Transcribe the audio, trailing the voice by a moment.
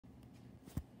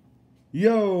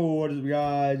Yo, what is up,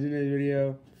 guys? In today's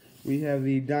video, we have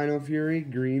the Dino Fury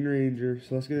Green Ranger.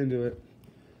 So let's get into it.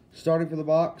 Starting for the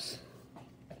box,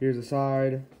 here's the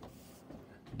side,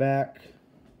 back,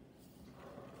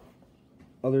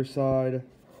 other side,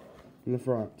 and the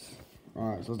front.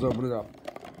 Alright, so let's open it up.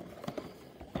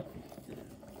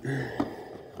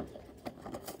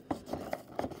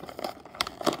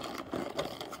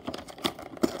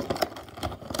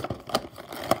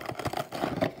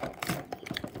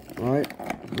 Alright,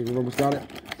 I think we've almost got it.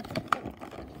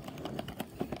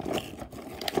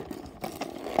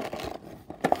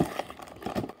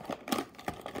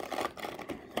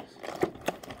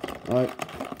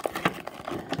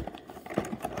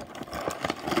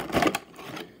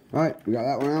 Alright, we got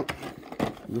that one out.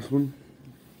 This one.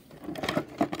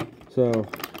 So,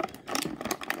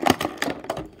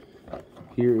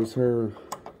 here is her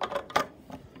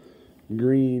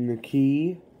green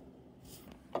key.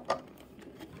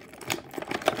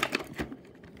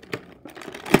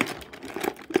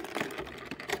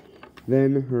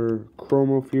 Then her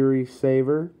Chromo Fury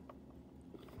Saver.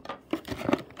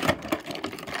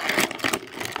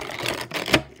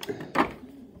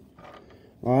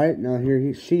 Alright, now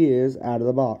here she is out of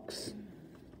the box.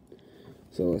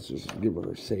 So let's just give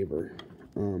her saber.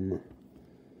 Well,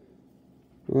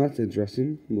 that's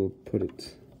interesting. We'll put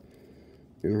it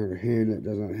in her hand that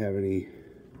does not have any,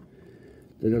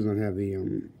 that does not have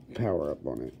the power up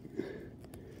on it.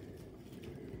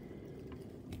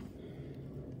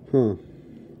 Huh.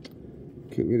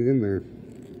 Can't get it in there.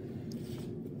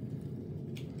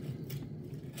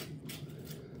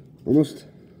 Almost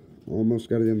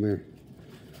got it in there.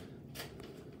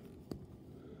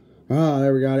 Ah,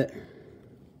 there we got it.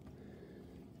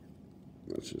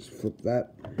 Let's just flip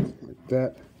that like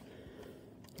that.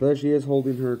 So there she is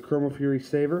holding her Chromo Fury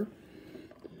Saver.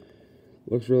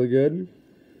 Looks really good.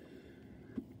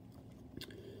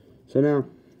 So now,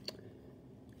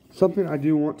 something I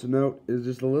do want to note is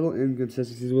just a little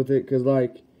inconsistencies with it, because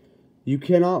like, you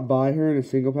cannot buy her in a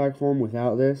single pack form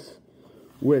without this,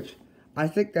 which I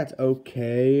think that's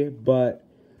okay, but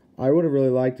I would have really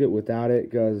liked it without it,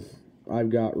 because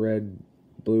I've got red,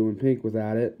 blue, and pink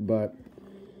without it, but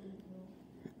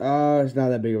it's not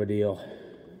that big of a deal.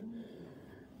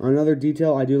 Another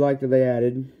detail I do like that they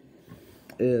added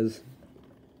is,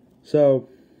 so,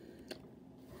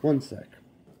 one sec.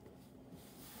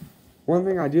 One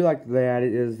thing I do like that they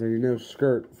added is there's no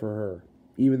skirt for her,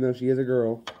 even though she is a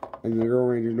girl, and the girl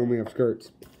rangers normally have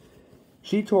skirts.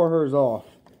 She tore hers off,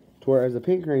 whereas the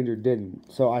pink ranger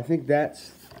didn't. So I think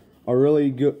that's a really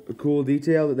good, cool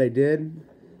detail that they did,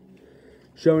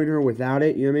 showing her without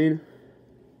it, you know what I mean?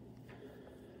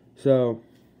 So,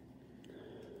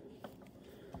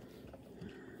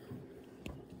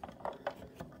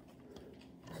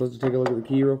 let's just take a look at the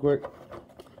key real quick.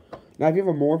 Now, if you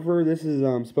have a morpher, this is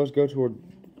supposed to go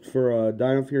for a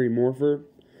Dino Fury morpher.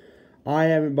 I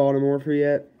haven't bought a morpher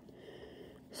yet,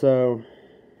 so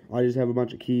I just have a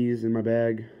bunch of keys in my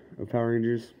bag of Power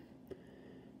Rangers.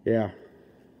 Yeah.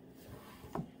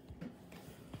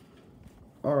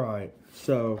 Alright,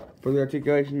 so for the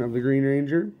articulation of the Green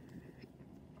Ranger,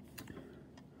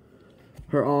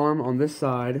 her arm on this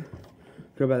side,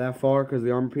 go about that far because the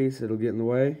armor piece, it'll get in the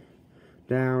way.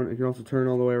 Down, it can also turn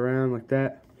all the way around like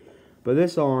that. But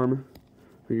this arm,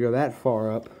 we go that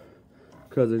far up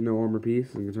because there's no armor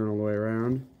piece, and can turn all the way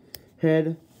around.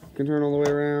 Head can turn all the way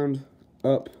around,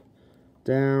 up,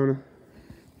 down.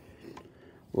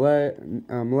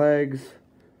 Legs,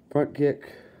 front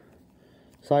kick,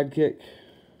 side kick,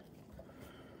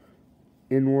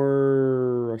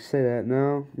 inward. I say that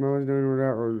no, it's no inward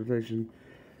outward rotation.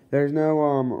 There's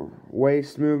no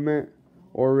waist movement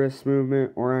or wrist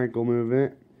movement or ankle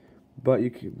movement. But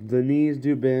the knees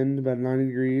do bend about 90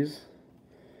 degrees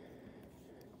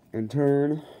and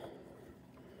turn.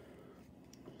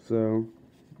 So,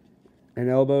 and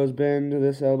elbows bend.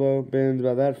 This elbow bends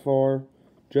about that far,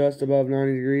 just above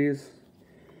 90 degrees.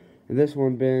 And this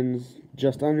one bends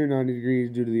just under 90 degrees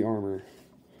due to the armor.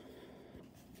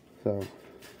 So,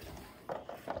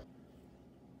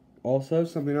 also,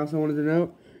 something else I wanted to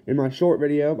note. In my short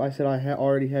video, I said I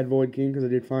already had Void King because I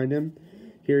did find him.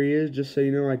 Here he is, just so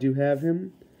you know I do have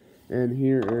him. And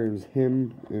here is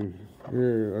him, and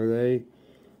here are they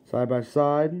side by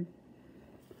side.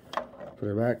 Put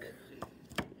her back.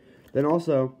 Then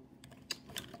also,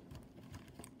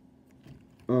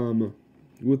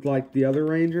 with like the other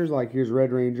Rangers, like here's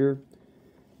Red Ranger.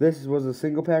 This was a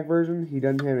single pack version. He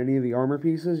doesn't have any of the armor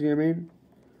pieces, you know what I mean?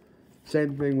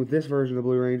 Same thing with this version of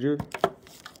Blue Ranger.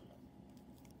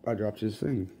 I dropped his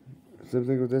thing. Same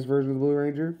thing with this version of the Blue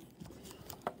Ranger.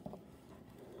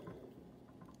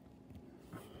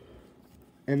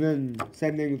 And then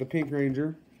same thing with the Pink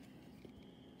Ranger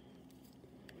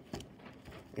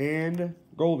and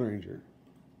Gold Ranger.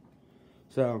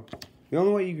 So the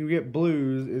only way you can get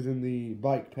blues is in the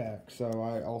bike pack. So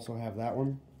I also have that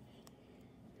one.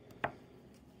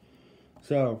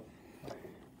 So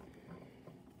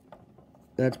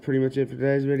that's pretty much it for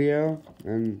today's video.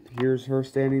 And here's her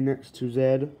standing next to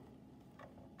Zed.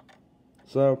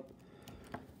 So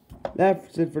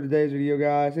that's it for today's video,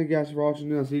 guys. Thank you guys for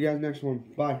watching. I'll see you guys next one.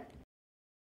 Bye.